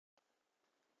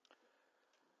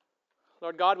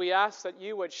Lord God, we ask that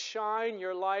you would shine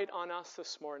your light on us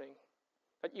this morning,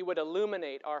 that you would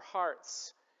illuminate our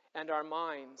hearts and our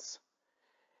minds,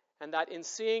 and that in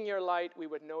seeing your light we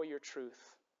would know your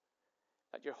truth,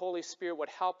 that your Holy Spirit would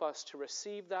help us to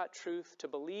receive that truth, to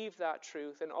believe that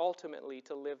truth, and ultimately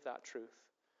to live that truth.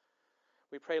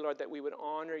 We pray, Lord, that we would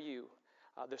honor you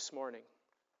this morning.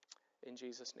 In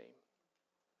Jesus' name.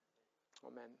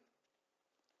 Amen.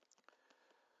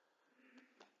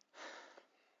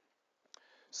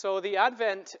 So the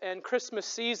Advent and Christmas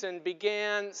season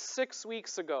began 6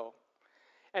 weeks ago.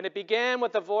 And it began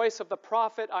with the voice of the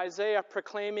prophet Isaiah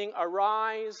proclaiming,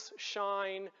 "Arise,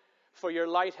 shine, for your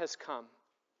light has come,"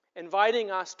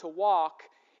 inviting us to walk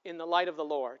in the light of the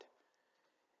Lord.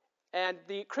 And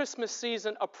the Christmas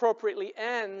season appropriately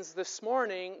ends this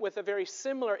morning with a very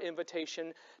similar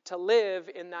invitation to live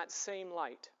in that same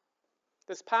light.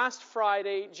 This past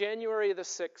Friday, January the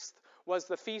 6th, was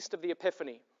the Feast of the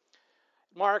Epiphany.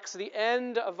 It marks the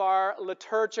end of our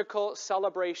liturgical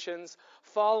celebrations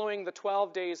following the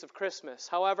 12 days of Christmas.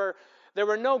 However, there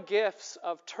were no gifts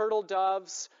of turtle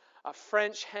doves,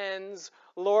 French hens,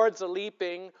 lords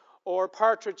a-leaping, or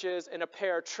partridges in a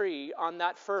pear tree on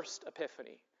that first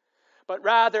Epiphany, but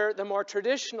rather the more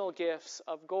traditional gifts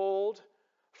of gold,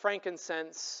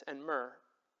 frankincense, and myrrh.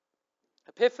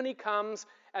 Epiphany comes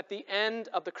at the end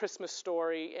of the Christmas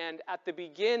story and at the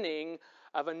beginning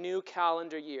of a new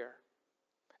calendar year.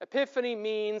 Epiphany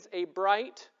means a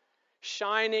bright,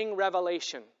 shining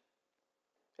revelation.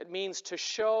 It means to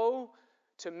show,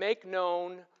 to make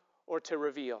known, or to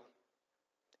reveal.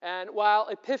 And while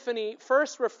Epiphany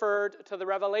first referred to the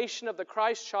revelation of the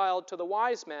Christ child to the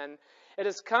wise men, it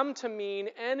has come to mean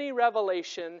any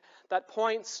revelation that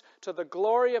points to the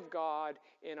glory of God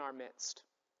in our midst.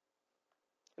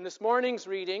 In this morning's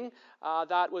reading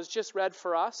that was just read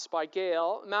for us by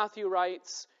Gail, Matthew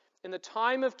writes, "In the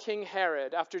time of King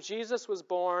Herod, after Jesus was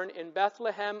born in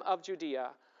Bethlehem of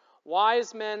Judea,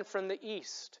 wise men from the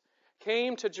east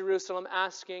came to Jerusalem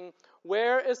asking,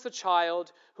 'Where is the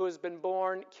child who has been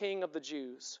born King of the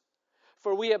Jews?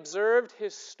 For we observed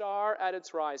his star at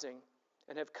its rising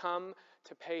and have come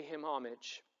to pay him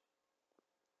homage.'"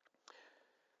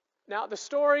 Now, the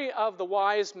story of the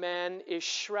wise men is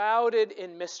shrouded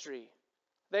in mystery.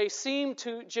 They seem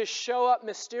to just show up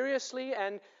mysteriously,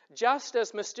 and just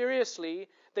as mysteriously,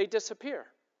 they disappear.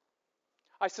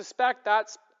 I suspect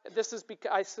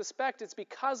it's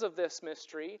because of this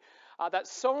mystery that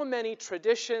so many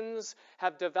traditions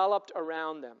have developed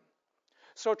around them.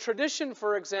 So tradition,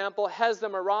 for example, has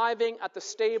them arriving at the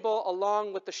stable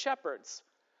along with the shepherds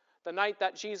the night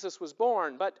that Jesus was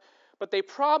born, but they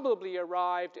probably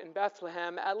arrived in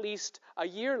Bethlehem at least a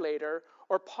year later,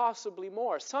 or possibly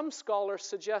more. Some scholars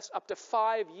suggest up to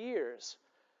 5 years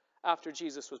after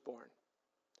Jesus was born.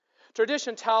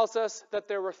 Tradition tells us that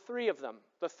there were 3 of them,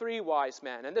 the 3 wise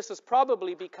men, and this is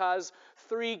probably because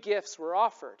 3 gifts were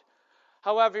offered.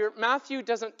 However, Matthew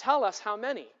doesn't tell us how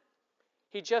many.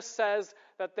 He just says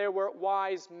that there were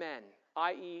wise men,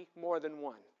 i.e. more than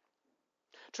one.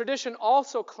 Tradition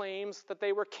also claims that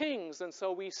they were kings, and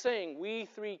so we sing, "We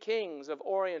 3 kings of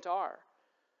Orient are."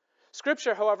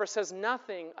 Scripture, however, says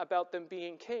nothing about them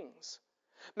being kings.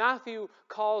 Matthew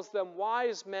calls them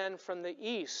wise men from the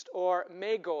east, or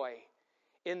magoi,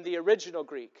 in the original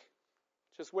Greek,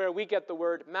 which is where we get the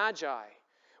word magi,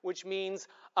 which means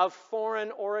of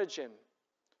foreign origin,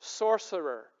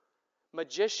 sorcerer,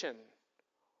 magician,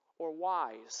 or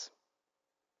wise.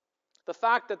 The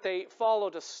fact that they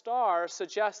followed a star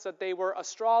suggests that they were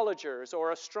astrologers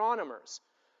or astronomers,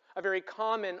 a very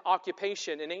common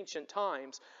occupation in ancient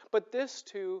times, but this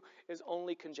too is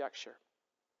only conjecture.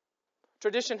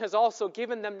 Tradition has also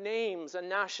given them names and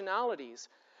nationalities.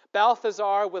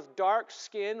 Balthazar, with dark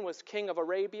skin, was king of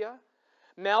Arabia.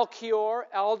 Melchior,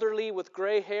 elderly with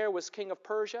gray hair, was king of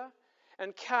Persia.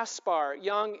 And Caspar,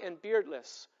 young and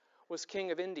beardless, was king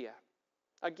of India.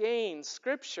 Again,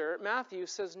 Scripture, Matthew,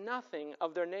 says nothing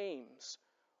of their names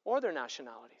or their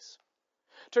nationalities.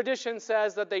 Tradition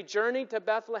says that they journeyed to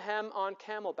Bethlehem on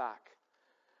camelback,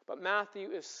 but Matthew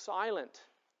is silent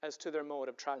as to their mode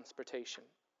of transportation.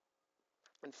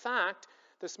 In fact,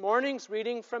 this morning's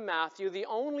reading from Matthew, the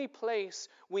only place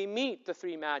we meet the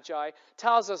 3 magi,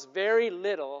 tells us very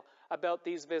little about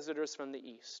these visitors from the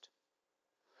east.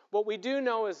 What we do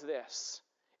know is this: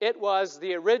 it was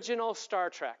the original Star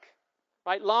Trek.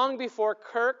 Right? Long before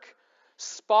Kirk,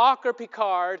 Spock, or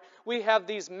Picard, we have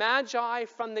these magi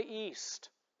from the east,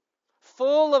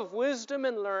 full of wisdom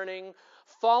and learning,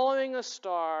 following a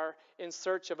star in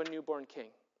search of a newborn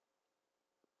king.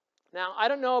 Now, I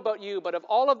don't know about you, but of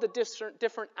all of the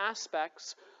different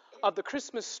aspects of the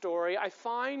Christmas story, I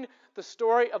find the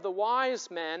story of the wise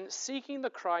men seeking the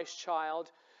Christ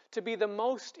child to be the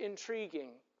most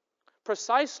intriguing,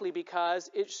 precisely because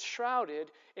it's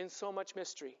shrouded in so much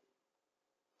mystery.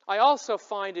 I also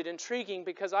find it intriguing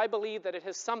because I believe that it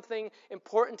has something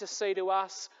important to say to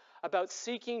us about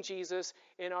seeking Jesus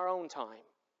in our own time,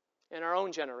 in our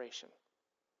own generation.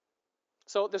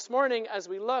 So this morning, as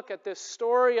we look at this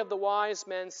story of the wise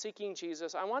men seeking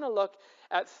Jesus, I want to look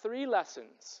at three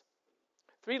lessons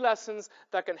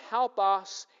that can help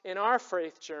us in our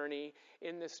faith journey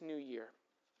in this new year.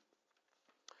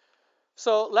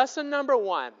 So lesson number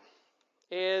 1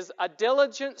 is a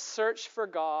diligent search for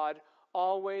God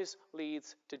always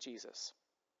leads to Jesus.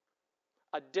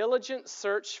 A diligent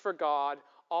search for God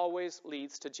always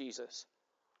leads to Jesus.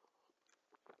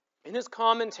 In his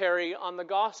commentary on the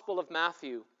Gospel of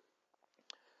Matthew,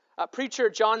 preacher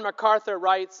John MacArthur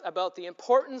writes about the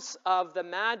importance of the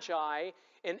Magi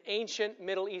in ancient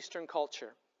Middle Eastern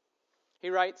culture.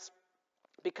 He writes,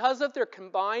 because of their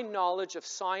combined knowledge of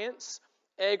science,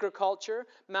 agriculture,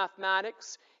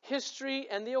 mathematics, history,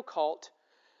 and the occult,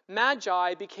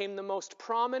 Magi became the most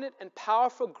prominent and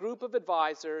powerful group of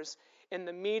advisors in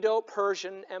the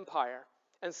Medo-Persian Empire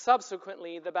and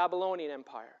subsequently the Babylonian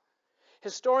Empire.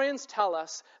 Historians tell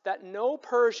us that no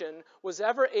Persian was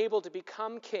ever able to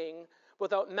become king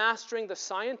without mastering the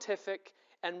scientific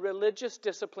and religious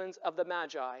disciplines of the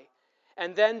Magi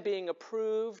and then being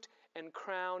approved and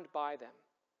crowned by them.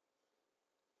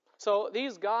 So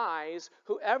these guys,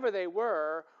 whoever they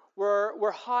were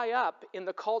high up in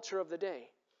the culture of the day.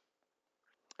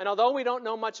 And although we don't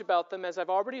know much about them, as I've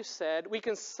already said, we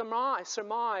can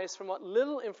surmise from what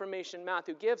little information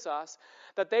Matthew gives us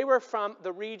that they were from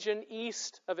the region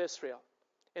east of Israel,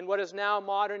 in what is now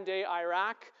modern-day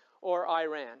Iraq or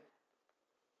Iran.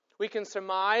 We can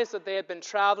surmise that they had been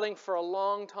traveling for a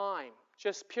long time,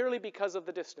 just purely because of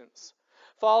the distance,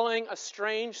 following a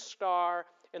strange star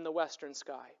in the western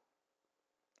sky.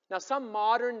 Now, some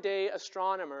modern-day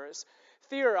astronomers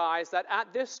theorize that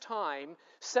at this time,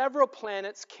 several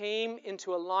planets came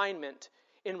into alignment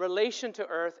in relation to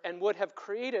Earth and would have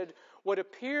created what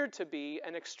appeared to be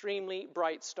an extremely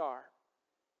bright star.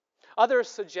 Others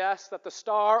suggest that the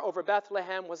star over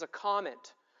Bethlehem was a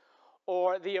comet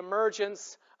or the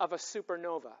emergence of a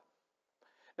supernova.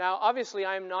 Now, obviously,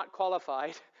 I am not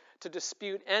qualified to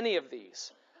dispute any of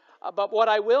these. But what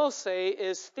I will say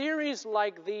is theories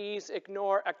like these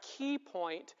ignore a key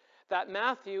point that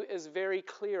Matthew is very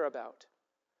clear about.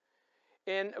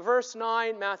 In verse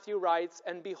 9, Matthew writes,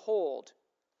 "And behold,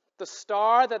 the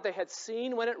star that they had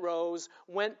seen when it rose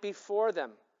went before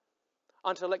them,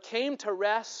 until it came to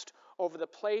rest over the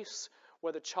place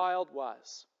where the child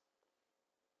was."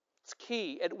 It's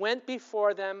key. It went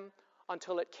before them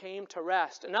until it came to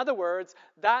rest. In other words,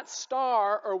 that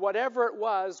star, or whatever it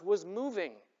was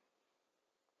moving.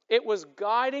 It was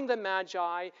guiding the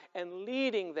Magi and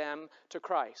leading them to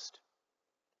Christ.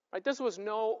 Right? This was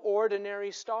no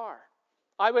ordinary star.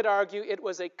 I would argue it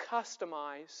was a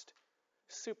customized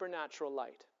supernatural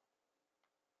light.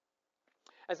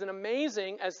 As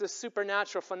amazing as this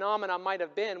supernatural phenomenon might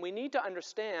have been, we need to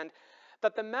understand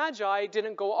that the Magi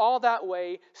didn't go all that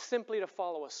way simply to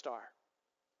follow a star.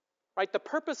 Right? The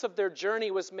purpose of their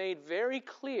journey was made very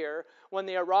clear when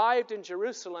they arrived in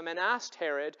Jerusalem and asked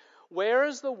Herod, "Where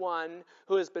is the one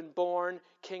who has been born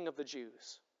King of the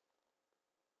Jews?"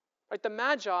 Right? The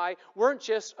Magi weren't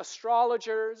just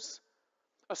astrologers,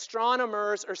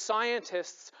 astronomers, or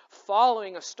scientists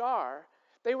following a star.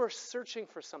 They were searching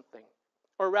for something,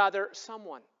 or rather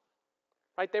someone.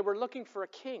 Right? They were looking for a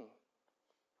king.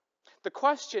 The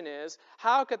question is,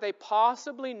 how could they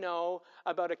possibly know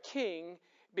about a king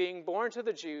being born to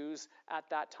the Jews at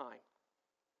that time?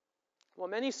 Well,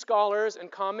 many scholars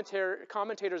and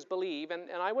commentators believe,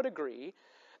 and I would agree,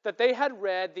 that they had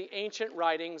read the ancient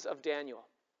writings of Daniel.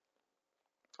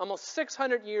 Almost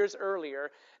 600 years earlier,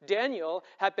 Daniel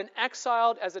had been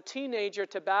exiled as a teenager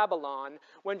to Babylon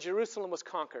when Jerusalem was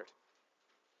conquered.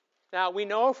 Now, we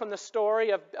know from the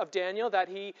story of Daniel that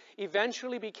he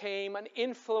eventually became an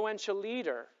influential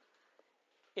leader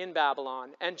in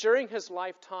Babylon, and during his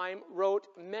lifetime wrote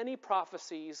many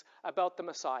prophecies about the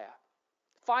Messiah,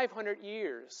 500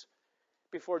 years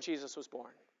before Jesus was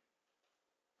born.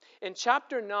 In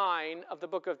chapter 9 of the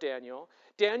book of Daniel,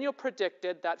 Daniel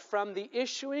predicted that from the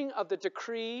issuing of the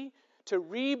decree to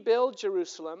rebuild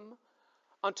Jerusalem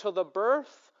until the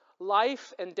birth,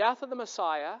 life, and death of the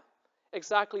Messiah,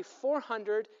 exactly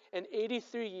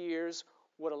 483 years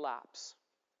would elapse.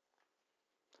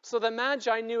 So the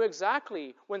Magi knew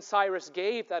exactly when Cyrus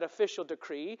gave that official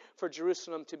decree for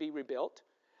Jerusalem to be rebuilt.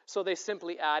 So they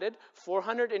simply added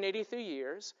 483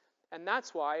 years And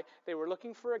that's why they were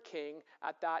looking for a king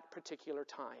at that particular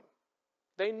time.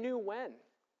 They knew when.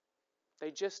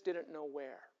 They just didn't know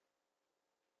where.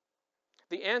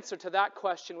 The answer to that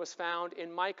question was found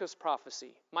in Micah's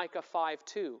prophecy, Micah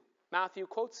 5:2. Matthew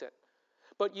quotes it.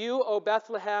 But you, O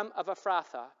Bethlehem of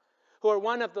Ephrathah, who are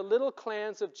one of the little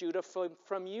clans of Judah,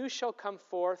 from you shall come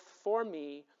forth for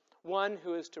me one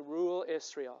who is to rule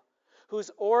Israel,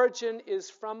 whose origin is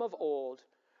from of old,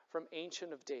 from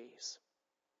ancient of days.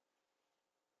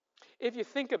 If you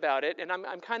think about it, and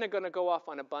I'm kind of going to go off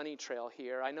on a bunny trail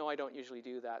here. I know I don't usually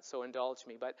do that, so indulge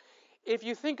me. But if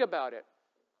you think about it,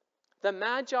 the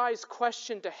Magi's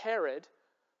question to Herod,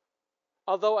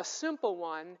 although a simple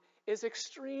one, is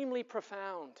extremely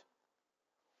profound.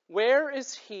 Where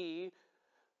is he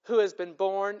who has been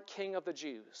born King of the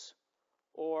Jews?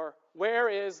 Or where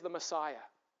is the Messiah?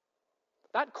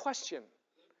 That question,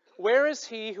 where is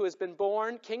he who has been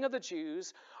born King of the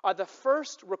Jews, are the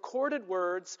first recorded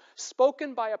words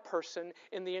spoken by a person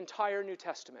in the entire New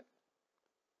Testament.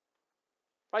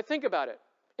 Right? Think about it.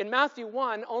 In Matthew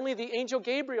 1, only the angel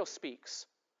Gabriel speaks.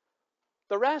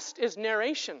 The rest is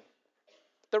narration.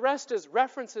 The rest is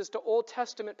references to Old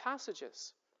Testament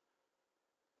passages.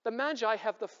 The Magi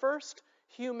have the first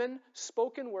human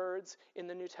spoken words in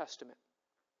the New Testament.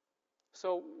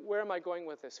 So where am I going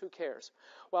with this? Who cares?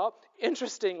 Well,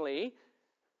 interestingly,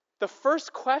 the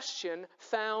first question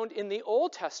found in the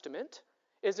Old Testament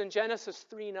is in Genesis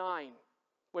 3:9,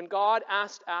 when God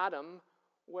asked Adam,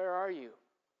 "Where are you?"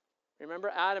 Remember,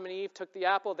 Adam and Eve took the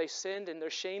apple, they sinned, in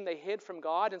their shame they hid from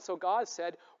God, and so God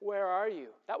said, "Where are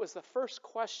you?" That was the first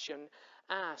question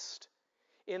asked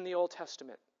in the Old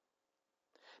Testament.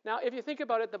 Now, if you think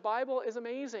about it, the Bible is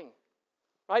amazing.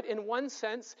 Right? In one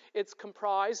sense, it's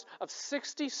comprised of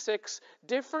 66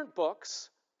 different books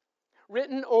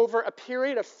written over a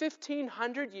period of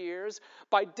 1,500 years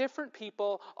by different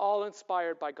people, all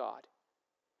inspired by God.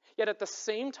 Yet at the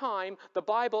same time, the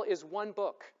Bible is one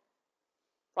book.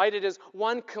 Right? It is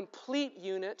one complete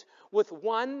unit with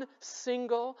one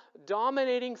single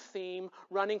dominating theme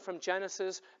running from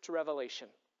Genesis to Revelation.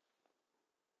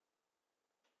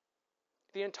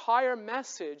 The entire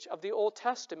message of the Old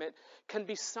Testament can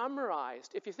be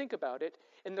summarized, if you think about it,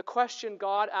 in the question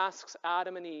God asks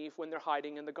Adam and Eve when they're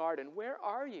hiding in the garden. Where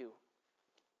are you?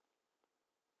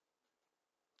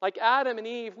 Like Adam and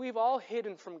Eve, we've all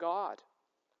hidden from God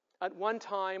at one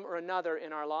time or another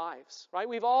in our lives, right?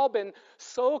 We've all been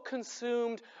so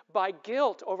consumed by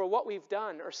guilt over what we've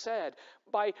done or said,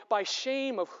 by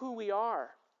shame of who we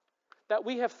are, that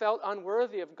we have felt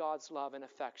unworthy of God's love and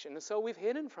affection, and so we've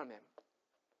hidden from Him.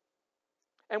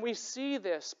 And we see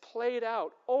this played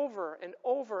out over and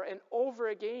over and over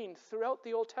again throughout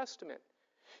the Old Testament.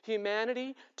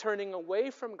 Humanity turning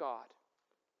away from God,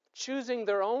 choosing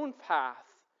their own path,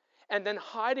 and then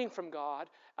hiding from God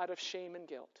out of shame and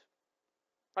guilt.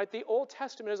 Right? The Old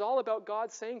Testament is all about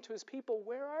God saying to His people,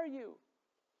 "Where are you?"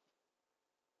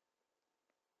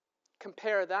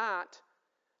 Compare that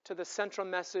to the central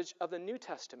message of the New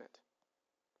Testament.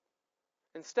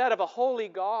 Instead of a holy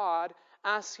God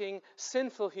asking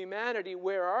sinful humanity,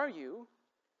 "Where are you?"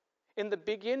 in the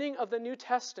beginning of the New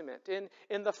Testament,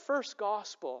 in the first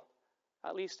gospel,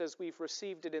 at least as we've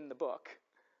received it in the book,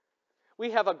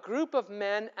 we have a group of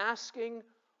men asking,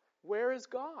 "Where is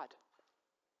God?"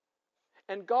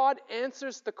 And God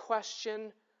answers the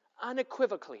question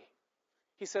unequivocally.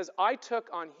 He says, "I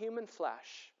took on human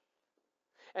flesh,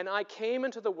 and I came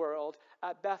into the world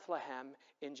at Bethlehem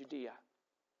in Judea."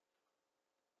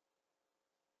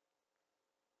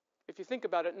 If you think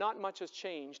about it, not much has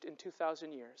changed in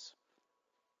 2,000 years.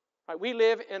 Right? We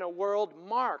live in a world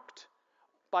marked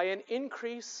by an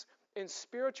increase in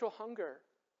spiritual hunger.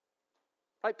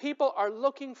 Right? People are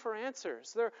looking for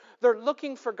answers. They're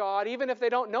looking for God, even if they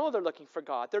don't know they're looking for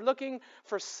God. They're looking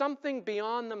for something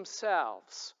beyond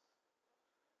themselves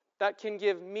that can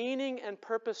give meaning and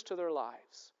purpose to their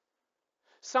lives.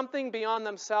 Something beyond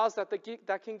themselves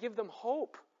that can give them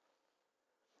hope.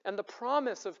 And the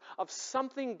promise of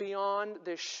something beyond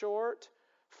this short,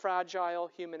 fragile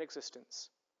human existence.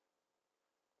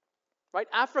 Right?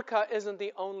 Africa isn't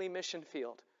the only mission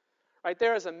field. Right?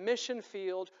 There is a mission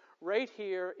field right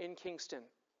here in Kingston.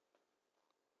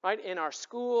 Right? In our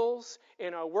schools,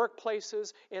 in our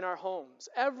workplaces, in our homes.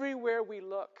 Everywhere we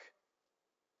look,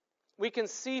 we can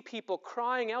see people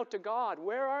crying out to God,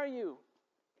 "Where are you?"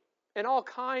 in all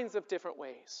kinds of different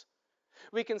ways.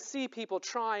 We can see people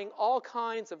trying all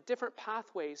kinds of different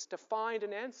pathways to find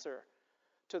an answer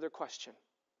to their question.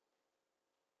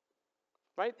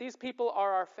 Right? These people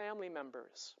are our family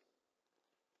members.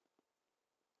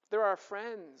 They're our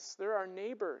friends. They're our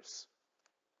neighbors.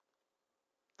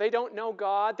 They don't know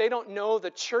God. They don't know the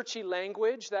churchy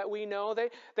language that we know.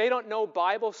 They don't know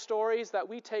Bible stories that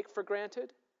we take for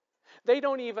granted. They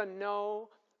don't even know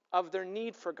of their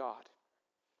need for God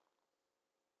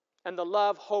and the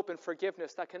love, hope, and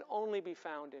forgiveness that can only be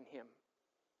found in Him.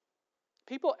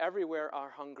 People everywhere are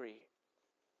hungry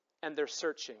and they're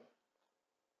searching.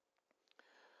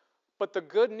 But the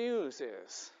good news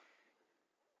is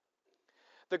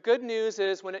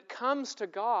when it comes to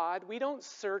God, we don't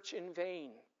search in vain.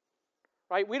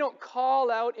 Right? We don't call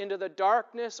out into the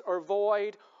darkness or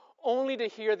void only to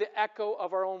hear the echo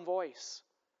of our own voice.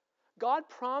 God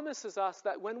promises us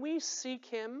that when we seek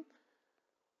Him,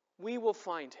 we will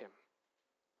find Him.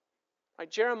 Right?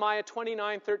 Jeremiah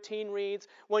 29:13 reads,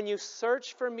 "When you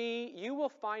search for me, you will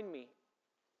find me.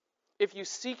 If you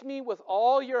seek me with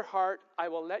all your heart, I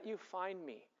will let you find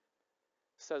me,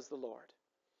 says the Lord."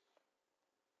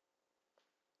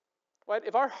 Right?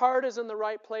 If our heart is in the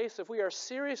right place, if we are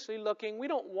seriously looking, we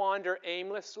don't wander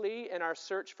aimlessly in our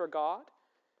search for God.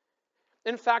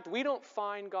 In fact, we don't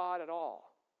find God at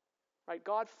all. Right?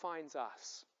 God finds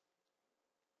us.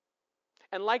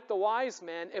 And like the wise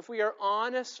men, if we are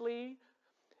honestly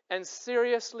and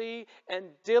seriously and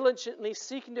diligently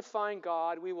seeking to find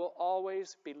God, we will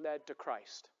always be led to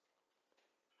Christ.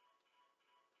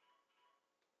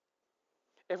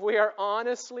 If we are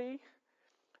honestly,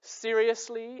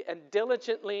 seriously, and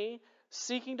diligently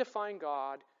seeking to find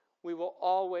God, we will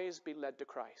always be led to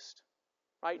Christ.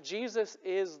 Right? Jesus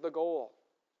is the goal.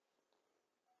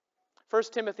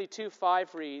 1 Timothy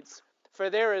 2:5 reads,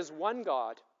 "For there is one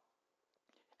God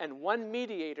and one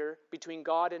mediator between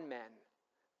God and men,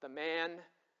 the man,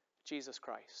 Jesus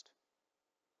Christ."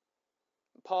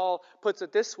 Paul puts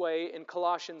it this way in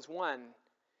Colossians 1.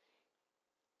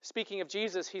 Speaking of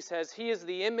Jesus, he says, "He is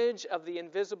the image of the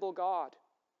invisible God.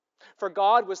 For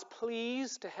God was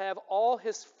pleased to have all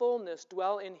His fullness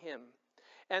dwell in Him,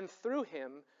 and through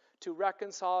Him to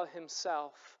reconcile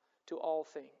Himself to all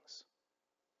things."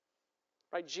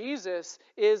 Right? Jesus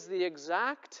is the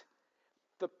exact,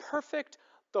 the perfect,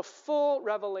 the full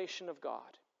revelation of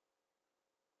God.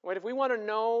 Right? If we want to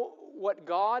know what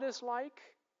God is like,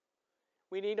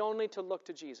 we need only to look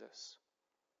to Jesus.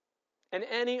 And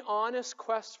any honest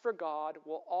quest for God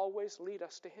will always lead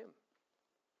us to Him.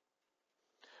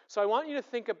 So I want you to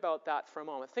think about that for a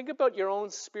moment. Think about your own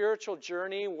spiritual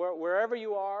journey, wherever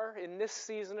you are in this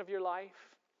season of your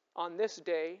life, on this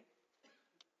day,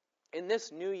 in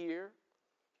this new year.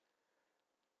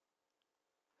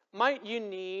 Might you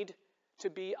need to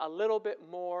be a little bit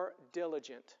more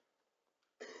diligent,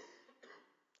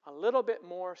 a little bit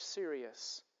more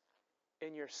serious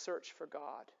in your search for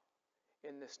God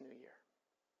in this new year?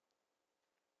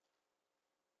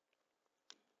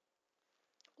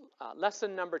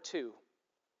 Lesson number 2.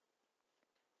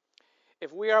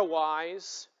 If we are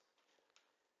wise,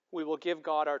 we will give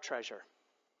God our treasure.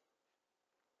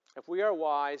 If we are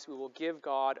wise, we will give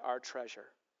God our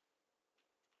treasure.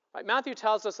 Right? Matthew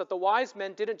tells us that the wise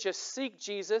men didn't just seek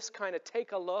Jesus, kind of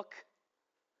take a look,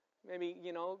 maybe,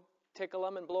 take a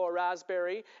lemon, blow a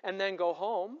raspberry, and then go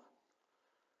home.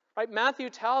 Right?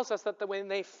 Matthew tells us that when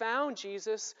they found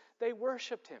Jesus, they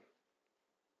worshipped Him.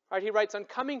 Right? He writes, "On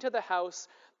coming to the house,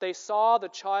 they saw the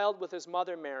child with his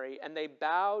mother Mary, and they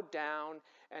bowed down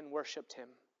and worshipped Him.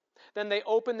 Then they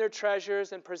opened their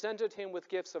treasures and presented Him with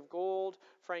gifts of gold,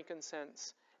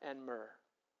 frankincense, and myrrh."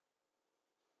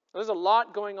 There's a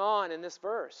lot going on in this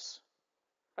verse.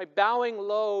 Right? Bowing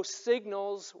low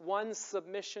signals one's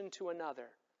submission to another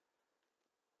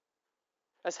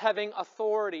as having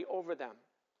authority over them.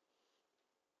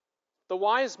 The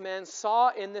wise men saw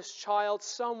in this child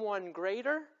someone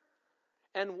greater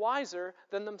and wiser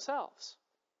than themselves.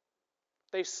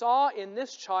 They saw in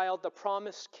this child the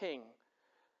promised king,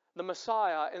 the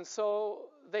Messiah, and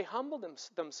so they humbled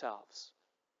themselves.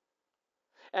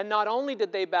 And not only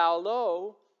did they bow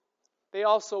low, they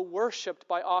also worshipped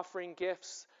by offering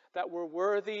gifts that were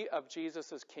worthy of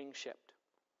Jesus' kingship.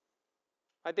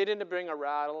 Right? They didn't bring a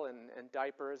rattle and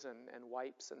diapers and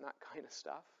wipes and that kind of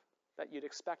stuff that you'd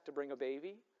expect to bring a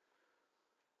baby.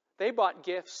 They bought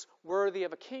gifts worthy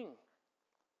of a king.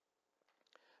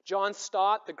 John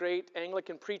Stott, the great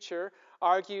Anglican preacher,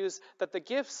 argues that the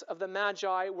gifts of the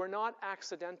Magi were not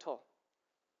accidental.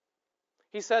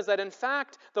 He says that, in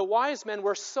fact, the wise men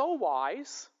were so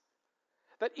wise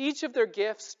that each of their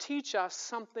gifts teach us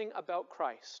something about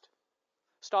Christ.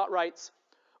 Stott writes,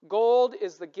 "Gold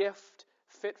is the gift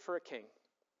fit for a king.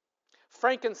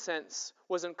 Frankincense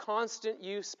was in constant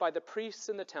use by the priests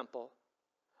in the temple.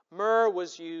 Myrrh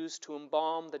was used to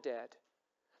embalm the dead.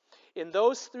 In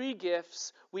those three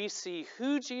gifts, we see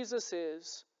who Jesus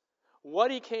is,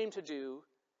 what He came to do,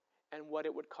 and what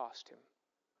it would cost him.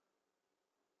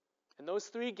 In those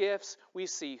three gifts, we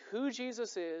see who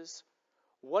Jesus is,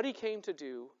 what he came to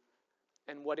do,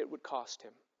 and what it would cost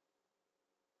him.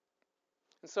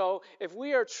 And so, if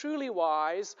we are truly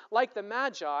wise, like the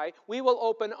Magi, we will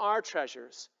open our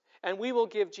treasures, and we will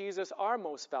give Jesus our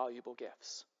most valuable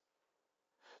gifts.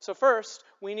 So first,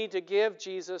 we need to give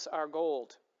Jesus our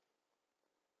gold.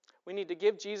 We need to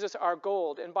give Jesus our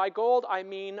gold. And by gold, I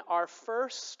mean our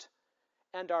first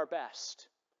and our best.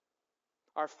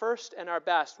 Our first and our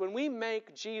best. When we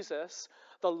make Jesus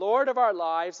the Lord of our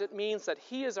lives, it means that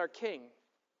he is our king.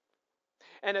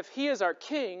 And if he is our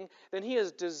king, then he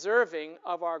is deserving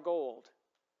of our gold,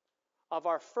 of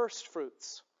our first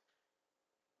fruits.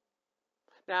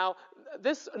 Now,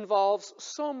 this involves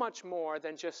so much more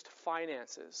than just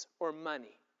finances or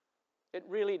money. It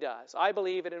really does. I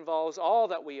believe it involves all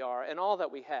that we are and all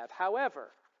that we have.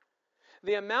 However,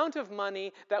 the amount of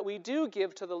money that we do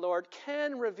give to the Lord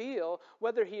can reveal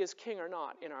whether he is king or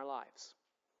not in our lives.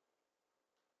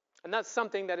 And that's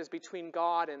something that is between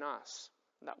God and us,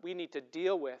 that we need to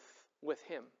deal with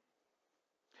him.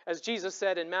 As Jesus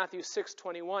said in Matthew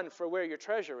 6:21, "For where your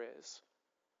treasure is,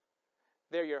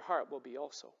 there your heart will be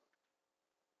also."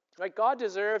 Right? God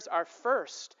deserves our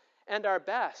first and our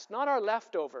best, not our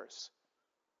leftovers.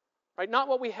 Right? Not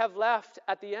what we have left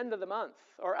at the end of the month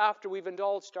or after we've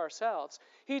indulged ourselves.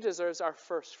 He deserves our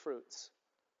first fruits.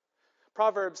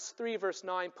 Proverbs 3 verse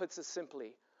 9 puts it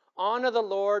simply, "Honor the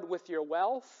Lord with your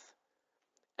wealth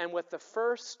and with the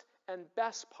first and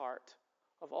best part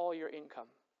of all your income."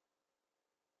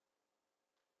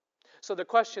 So the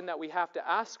question that we have to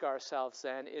ask ourselves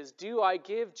then is, do I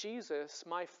give Jesus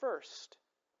my first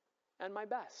and my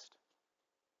best?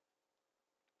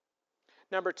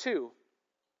 Number two,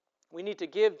 we need to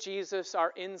give Jesus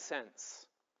our incense.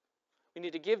 We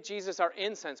need to give Jesus our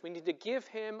incense. We need to give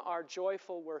him our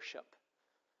joyful worship.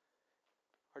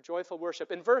 Our joyful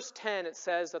worship. In verse 10, it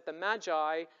says that the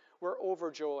Magi were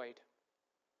overjoyed.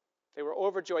 They were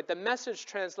overjoyed. The Message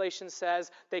translation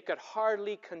says they could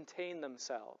hardly contain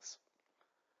themselves.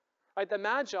 Right? The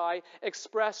Magi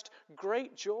expressed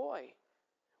great joy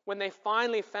when they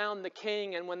finally found the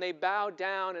king and when they bowed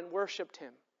down and worshipped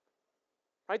him.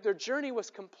 Right? Their journey was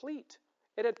complete.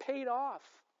 It had paid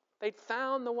off. They'd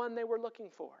found the one they were looking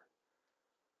for.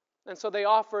 And so they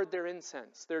offered their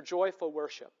incense, their joyful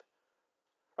worship.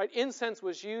 Right? Incense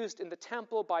was used in the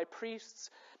temple by priests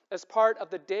as part of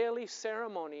the daily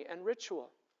ceremony and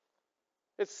ritual.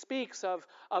 It speaks of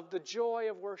the joy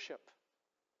of worship.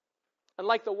 And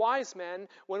like the wise men,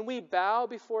 when we bow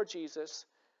before Jesus,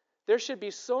 there should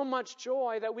be so much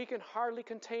joy that we can hardly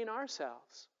contain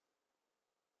ourselves.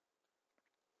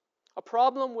 A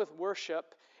problem with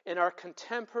worship in our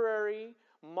contemporary,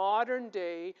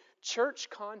 modern-day church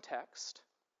context,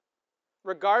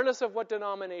 regardless of what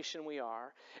denomination we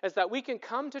are, is that we can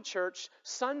come to church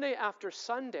Sunday after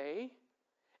Sunday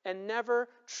and never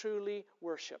truly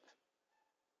worship.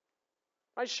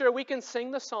 Right? Sure, we can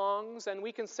sing the songs and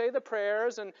we can say the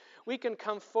prayers and we can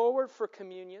come forward for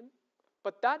communion,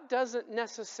 but that doesn't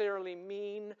necessarily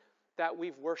mean that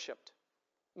we've worshiped.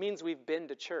 It means we've been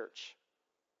to church.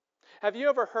 Have you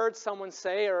ever heard someone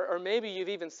say, or maybe you've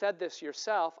even said this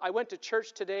yourself, "I went to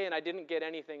church today and I didn't get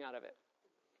anything out of it."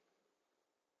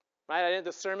 Right?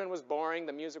 The sermon was boring,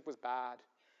 the music was bad.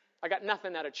 I got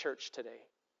nothing out of church today.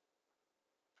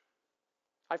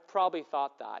 I've probably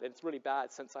thought that. It's really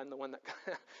bad since I'm the one that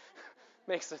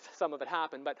makes some of it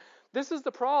happen. But this is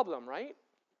the problem, right?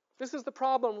 This is the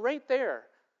problem right there.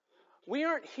 We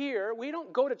aren't here. We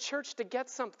don't go to church to get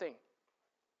something.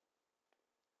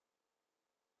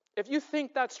 If you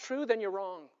think that's true, then you're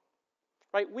wrong.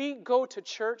 Right? We go to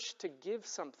church to give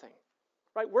something.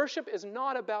 Right? Worship is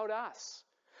not about us.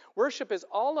 Worship is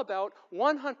all about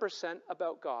 100%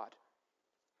 about God.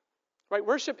 Right?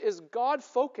 Worship is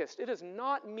God-focused. It is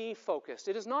not me-focused.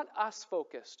 It is not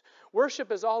us-focused.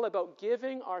 Worship is all about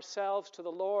giving ourselves to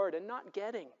the Lord and not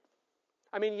getting.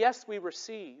 I mean, yes, we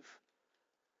receive,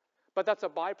 but that's a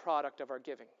byproduct of our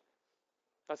giving.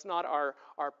 That's not our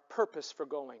purpose for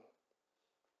going.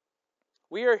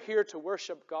 We are here to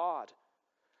worship God,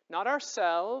 not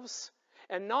ourselves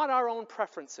and not our own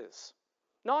preferences.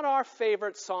 Not our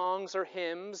favorite songs or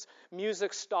hymns,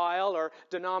 music style, or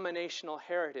denominational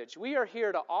heritage. We are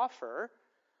here to offer,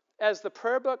 as the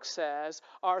prayer book says,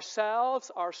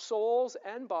 ourselves, our souls,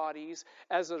 and bodies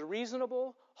as a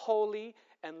reasonable, holy,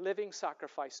 and living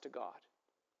sacrifice to God.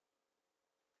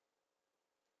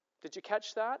 Did you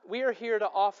catch that? We are here to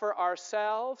offer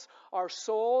ourselves, our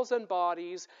souls, and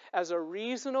bodies as a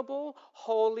reasonable,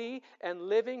 holy, and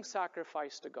living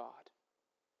sacrifice to God.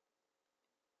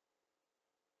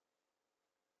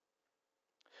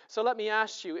 So let me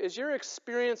ask you, is your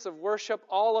experience of worship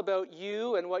all about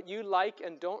you and what you like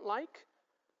and don't like?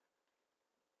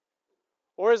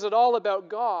 Or is it all about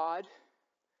God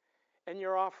and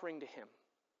your offering to Him?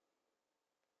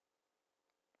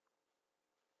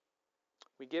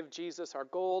 We give Jesus our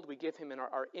gold, we give Him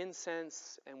our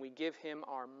incense, and we give Him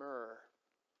our myrrh.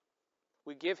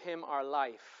 We give Him our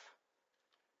life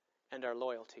and our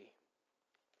loyalty.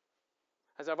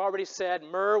 As I've already said,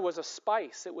 myrrh was a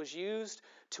spice. It was used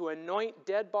to anoint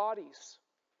dead bodies.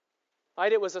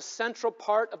 Right? It was a central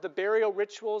part of the burial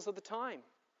rituals of the time.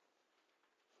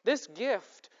 This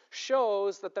gift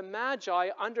shows that the Magi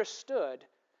understood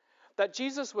that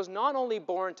Jesus was not only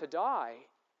born to die,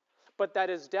 but that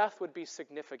His death would be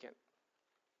significant.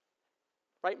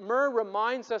 Right? Myrrh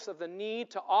reminds us of the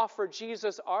need to offer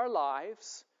Jesus our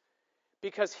lives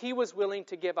because He was willing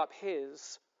to give up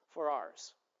His for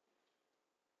ours.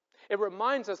 It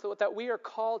reminds us that we are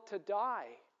called to die.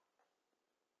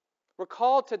 We're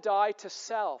called to die to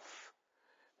self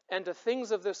and to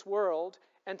things of this world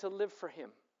and to live for Him.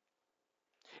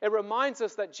 It reminds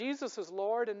us that Jesus is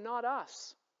Lord and not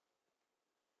us.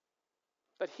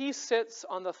 That He sits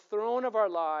on the throne of our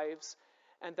lives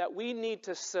and that we need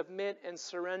to submit and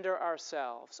surrender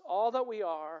ourselves, all that we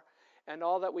are and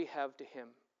all that we have to Him.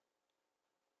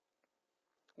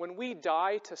 When we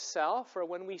die to self, or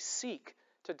when we seek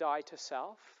to die to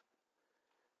self,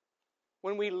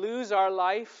 when we lose our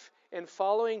life in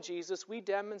following Jesus, we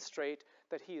demonstrate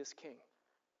that He is King.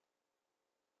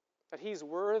 That He's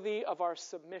worthy of our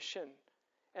submission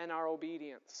and our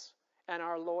obedience and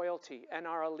our loyalty and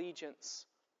our allegiance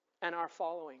and our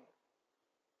following.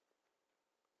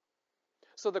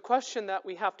 So the question that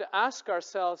we have to ask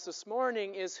ourselves this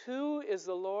morning is, who is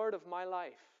the Lord of my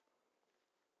life?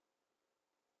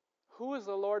 Who is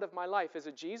the Lord of my life? Is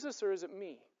it Jesus or is it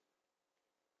me?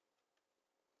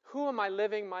 Who am I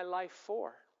living my life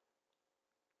for?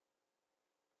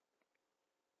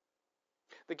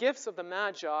 The gifts of the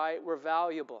Magi were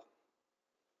valuable,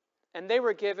 and they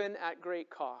were given at great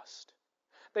cost.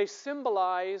 They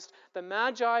symbolized the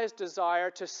Magi's desire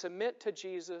to submit to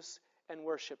Jesus and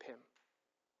worship Him.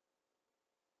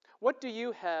 What do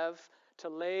you have to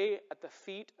lay at the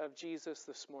feet of Jesus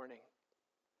this morning?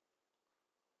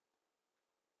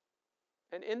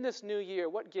 And in this new year,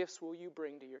 what gifts will you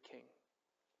bring to your King?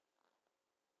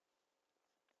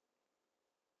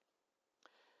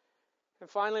 And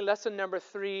finally, lesson number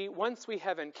 3, once we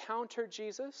have encountered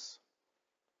Jesus,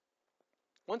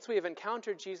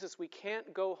 we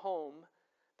can't go home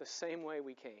the same way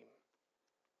we came.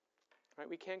 Right?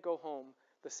 We can't go home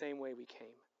the same way we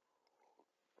came.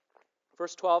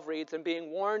 Verse 12 reads, "And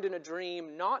being warned in a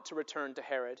dream not to return to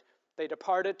Herod, they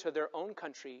departed to their own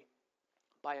country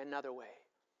by another way."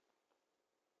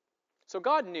 So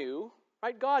God knew,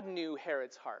 right? God knew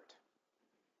Herod's heart.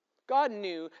 God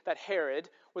knew that Herod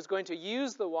was going to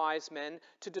use the wise men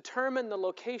to determine the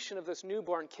location of this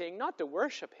newborn king, not to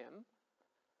worship him,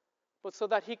 but so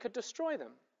that he could destroy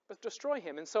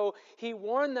him. And so he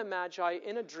warned the Magi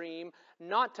in a dream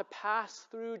not to pass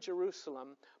through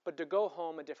Jerusalem, but to go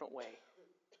home a different way.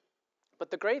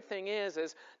 But the great thing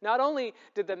is not only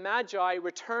did the Magi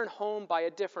return home by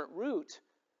a different route,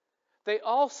 they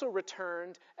also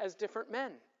returned as different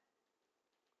men.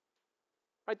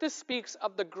 Right? This speaks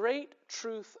of the great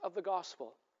truth of the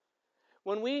gospel.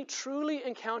 When we truly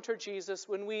encounter Jesus,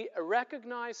 when we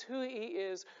recognize who He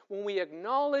is, when we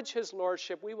acknowledge His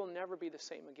lordship, we will never be the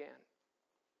same again.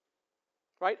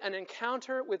 Right? An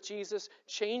encounter with Jesus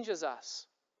changes us.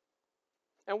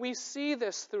 And we see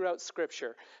this throughout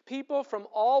Scripture. People from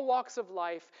all walks of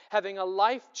life having a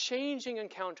life-changing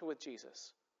encounter with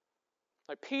Jesus.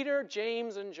 Like Peter,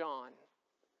 James, and John.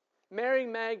 Mary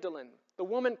Magdalene, the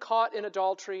woman caught in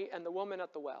adultery, and the woman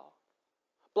at the well.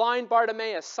 Blind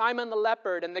Bartimaeus, Simon the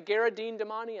leopard, and the Gerasene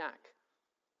demoniac.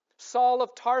 Saul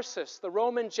of Tarsus, the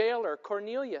Roman jailer,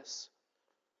 Cornelius.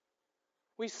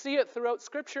 We see it throughout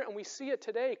Scripture, and we see it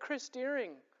today. Chris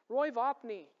Deering, Roy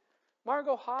Vopney,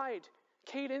 Margot Hyde,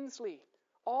 Kate Inslee,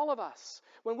 all of us.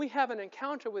 When we have an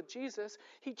encounter with Jesus,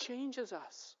 He changes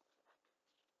us.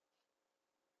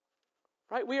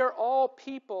 Right? We are all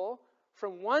people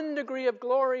from one degree of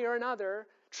glory or another,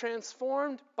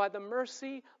 transformed by the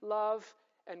mercy, love,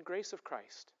 and grace of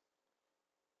Christ.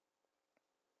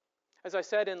 As I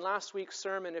said in last week's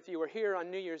sermon, if you were here on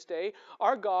New Year's Day,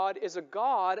 our God is a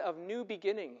God of new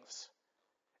beginnings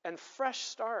and fresh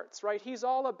starts, right? He's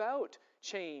all about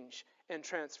change and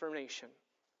transformation.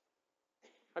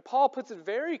 Paul puts it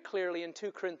very clearly in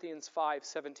 2 Corinthians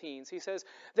 5:17. He says,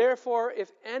 "Therefore,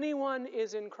 if anyone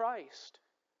is in Christ,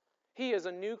 he is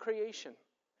a new creation.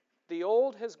 The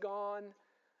old has gone,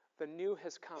 The new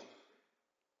has come.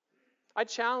 I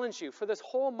challenge you for this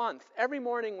whole month, every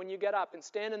morning when you get up and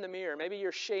stand in the mirror, maybe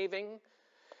you're shaving,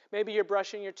 maybe you're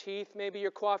brushing your teeth, maybe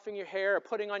you're coiffing your hair or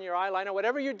putting on your eyeliner,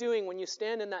 whatever you're doing when you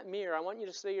stand in that mirror, I want you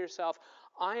to say to yourself,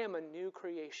 I am a new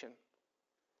creation.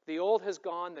 The old has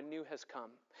gone, the new has come.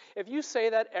 If you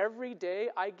say that every day,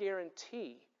 I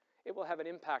guarantee it will have an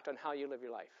impact on how you live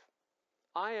your life.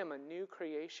 I am a new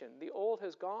creation. The old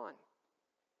has gone.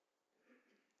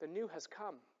 The new has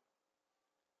come.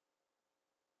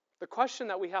 The question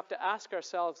that we have to ask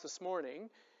ourselves this morning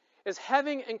is,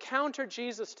 having encountered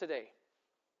Jesus today,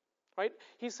 right?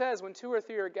 He says, when 2 or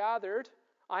 3 are gathered,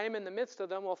 I am in the midst of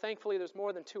them. Well, thankfully, there's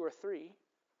more than 2 or 3.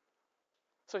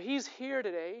 So he's here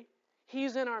today.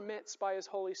 He's in our midst by his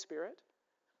Holy Spirit.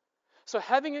 So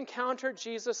having encountered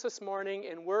Jesus this morning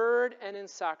in word and in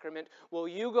sacrament, will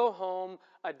you go home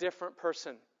a different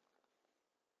person?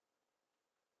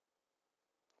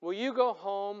 Will you go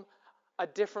home a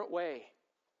different way?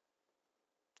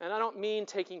 And I don't mean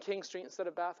taking King Street instead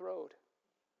of Bath Road.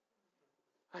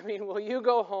 I mean, will you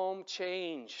go home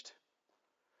changed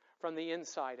from the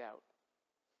inside out?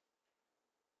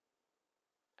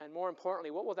 And more importantly,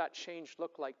 what will that change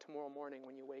look like tomorrow morning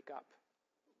when you wake up?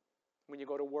 When you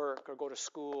go to work or go to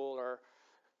school or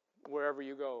wherever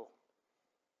you go?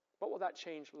 What will that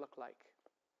change look like?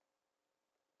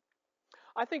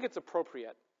 I think it's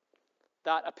appropriate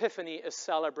that Epiphany is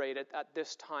celebrated at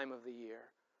this time of the year.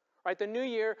 Right? The new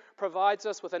year provides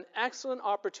us with an excellent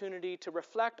opportunity to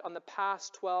reflect on the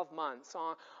past 12 months,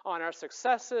 on our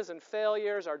successes and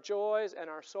failures, our joys and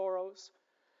our sorrows.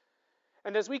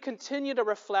 And as we continue to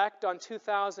reflect on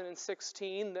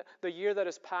 2016, the year that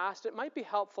has passed, it might be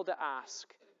helpful to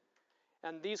ask,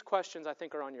 and these questions I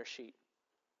think are on your sheet.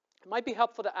 It might be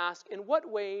helpful to ask, in what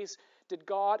ways did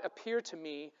God appear to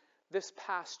me this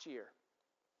past year?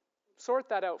 Sort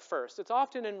that out first. It's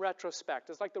often in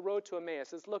retrospect. It's like the road to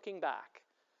Emmaus. It's looking back.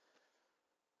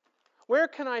 Where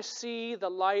can I see the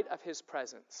light of his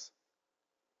presence?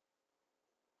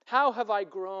 How have I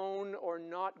grown or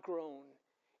not grown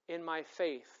in my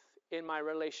faith, in my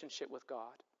relationship with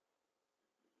God?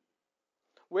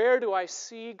 Where do I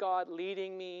see God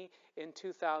leading me in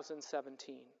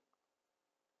 2017?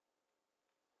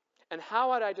 And how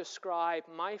would I describe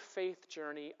my faith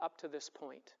journey up to this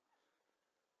point?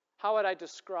 How would I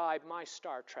describe my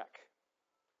Star Trek?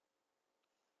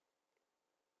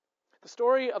 The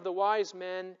story of the wise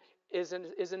men is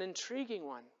an intriguing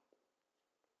one.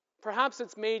 Perhaps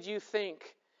it's made you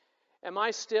think, am I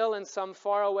still in some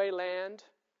faraway land,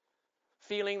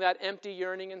 feeling that empty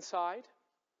yearning inside?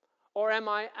 Or am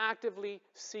I actively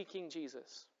seeking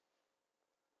Jesus?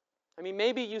 I mean,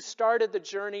 maybe you started the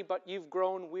journey, but you've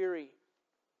grown weary.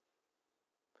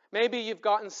 Maybe you've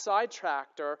gotten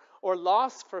sidetracked or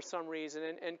lost for some reason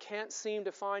and can't seem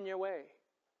to find your way.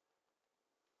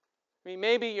 I mean,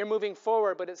 maybe you're moving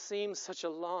forward, but it seems such a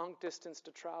long distance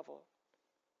to travel.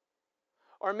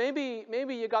 Or maybe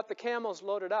you got the camels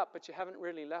loaded up, but you haven't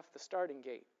really left the starting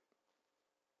gate.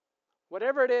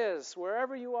 Whatever it is,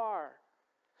 wherever you are,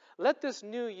 let this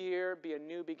new year be a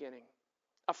new beginning,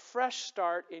 a fresh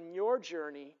start in your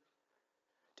journey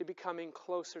to becoming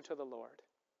closer to the Lord.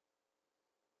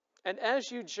 And as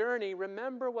you journey,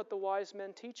 remember what the wise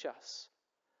men teach us.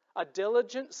 A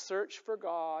diligent search for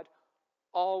God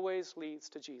always leads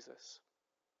to Jesus.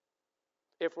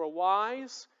 If we're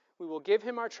wise, we will give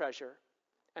him our treasure.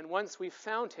 And once we've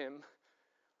found him,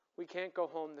 we can't go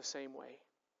home the same way.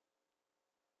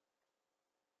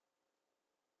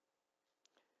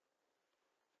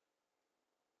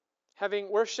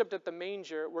 Having worshipped at the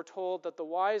manger, we're told that the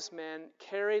wise men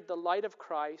carried the light of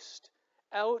Christ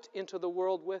out into the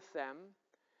world with them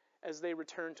as they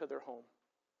return to their home.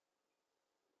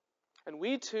 And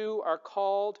we too are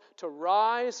called to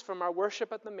rise from our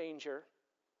worship at the manger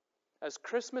as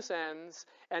Christmas ends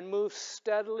and move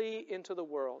steadily into the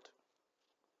world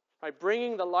by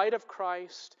bringing the light of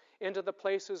Christ into the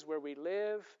places where we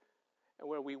live and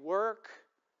where we work,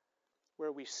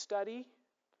 where we study,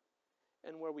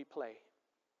 and where we play.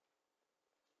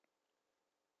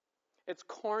 It's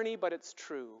corny, but it's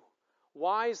true.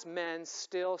 Wise men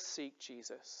still seek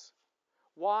Jesus.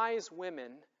 Wise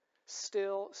women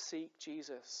still seek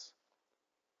Jesus.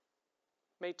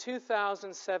 May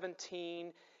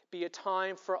 2017 be a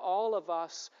time for all of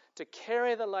us to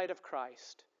carry the light of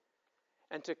Christ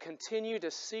and to continue to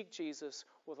seek Jesus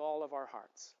with all of our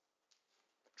hearts,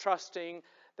 trusting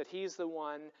that he's the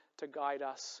one to guide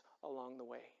us along the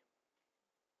way.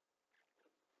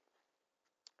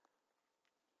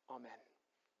 Amen.